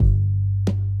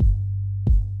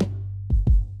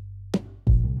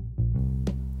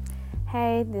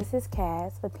Hey, this is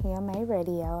Cass with PMA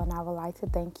Radio, and I would like to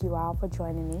thank you all for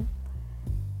joining me.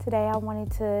 Today I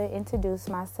wanted to introduce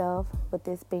myself, with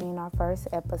this being our first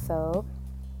episode.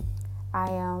 I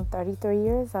am 33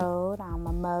 years old. I'm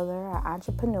a mother, an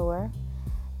entrepreneur,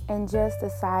 and just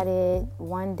decided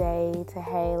one day to,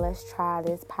 hey, let's try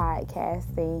this podcast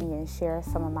thing and share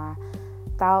some of my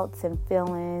thoughts and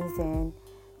feelings and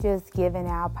just giving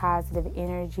out positive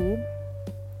energy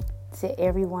to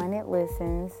everyone that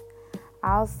listens.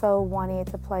 I also wanted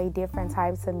to play different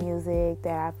types of music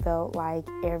that I felt like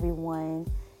everyone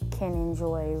can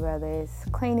enjoy, whether it's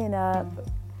cleaning up,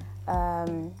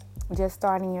 just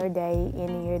starting your day,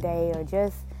 ending your day, or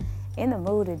just in the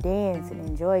mood to dance and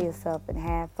enjoy yourself and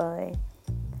have fun.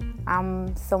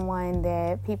 I'm someone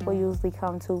that people usually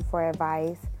come to for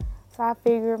advice, so I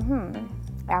figured,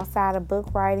 outside of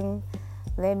book writing,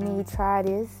 let me try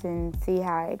this and see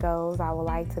how it goes. I would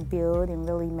like to build and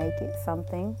really make it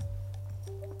something.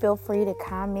 Feel free to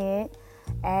comment,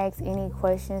 ask any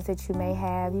questions that you may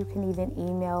have. You can even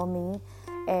email me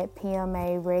at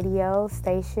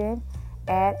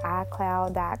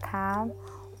pmaradiostation@icloud.com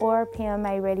or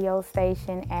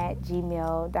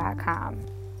pmaradiostation@gmail.com.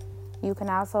 You can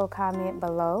also comment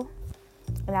below,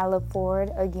 and I look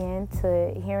forward again to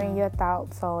hearing your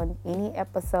thoughts on any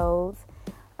episodes,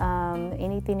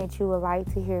 anything that you would like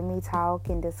to hear me talk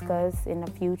and discuss in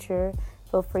the future.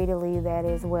 Feel free to leave that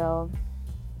as well.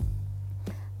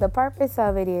 The purpose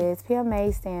of it is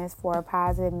PMA stands for a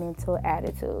positive mental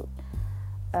attitude.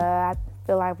 I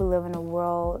feel like we live in a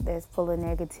world that's full of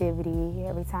negativity.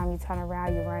 Every time you turn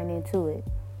around, you run into it.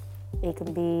 It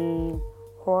can be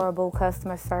horrible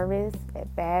customer service at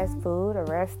fast food, a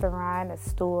restaurant, a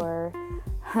store,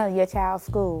 your child's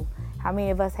school. How many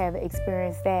of us have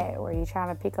experienced that, where you're trying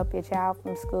to pick up your child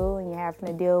from school and you're having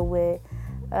to deal with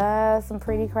some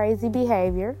pretty crazy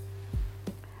behavior?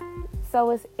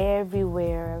 So it's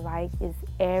everywhere, it's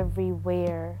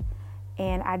everywhere.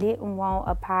 And I didn't want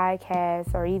a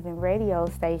podcast or even radio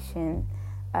station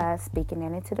speaking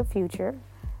that into the future.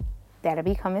 That'll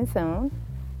be coming soon.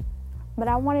 But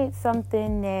I wanted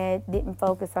something that didn't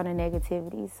focus on the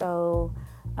negativity. So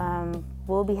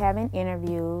we'll be having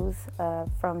interviews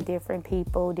from different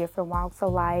people, different walks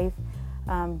of life,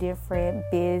 different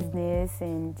business,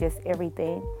 and just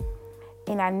everything.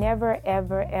 And I never,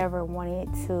 ever, ever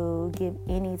wanted to give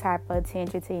any type of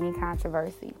attention to any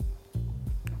controversy.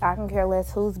 I can care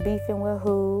less who's beefing with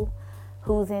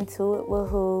who's into it with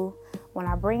who. When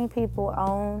I bring people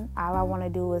on, all I want to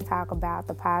do is talk about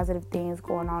the positive things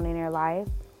going on in their life.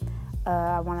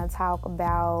 I want to talk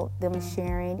about them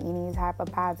sharing any type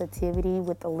of positivity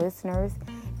with the listeners,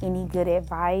 any good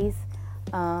advice,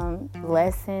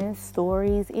 lessons,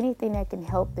 stories, anything that can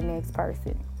help the next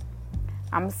person.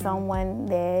 I'm someone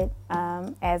that,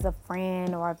 as a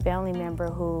friend or a family member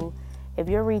who, if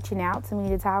you're reaching out to me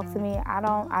to talk to me, I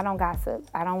don't gossip.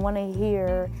 I don't want to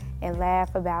hear and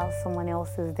laugh about someone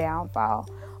else's downfall.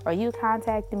 Or you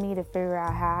contacting me to figure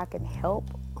out how I can help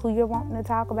who you're wanting to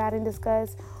talk about and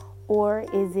discuss, or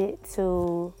is it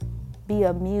to be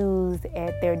amused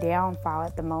at their downfall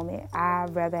at the moment?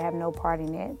 I'd rather have no part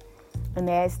in it. And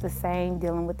that's the same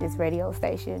dealing with this radio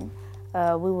station.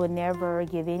 We will never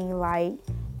give any light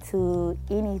to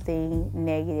anything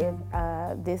negative.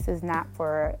 This is not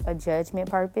for a judgment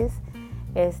purpose.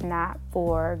 It's not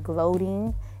for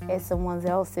gloating at someone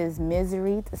else's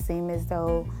misery to seem as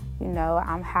though,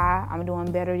 I'm high, I'm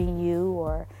doing better than you,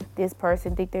 or this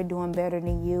person think they're doing better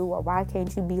than you, or why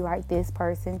can't you be like this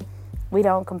person? We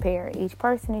don't compare. Each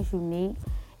person is unique.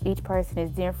 Each person is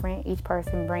different. Each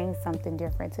person brings something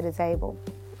different to the table.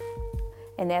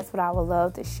 And that's what I would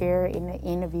love to share in the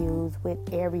interviews with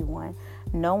everyone.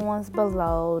 No one's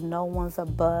below, no one's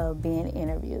above being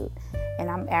interviewed. And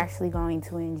I'm actually going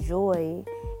to enjoy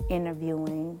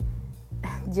interviewing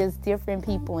just different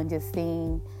people and just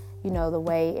seeing, the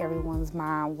way everyone's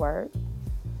mind works.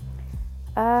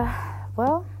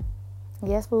 Well, I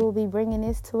guess we will be bringing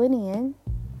this to an end.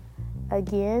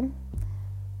 Again,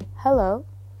 hello.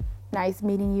 Nice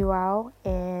meeting you all,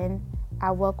 and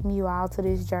I welcome you all to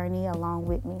this journey along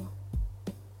with me.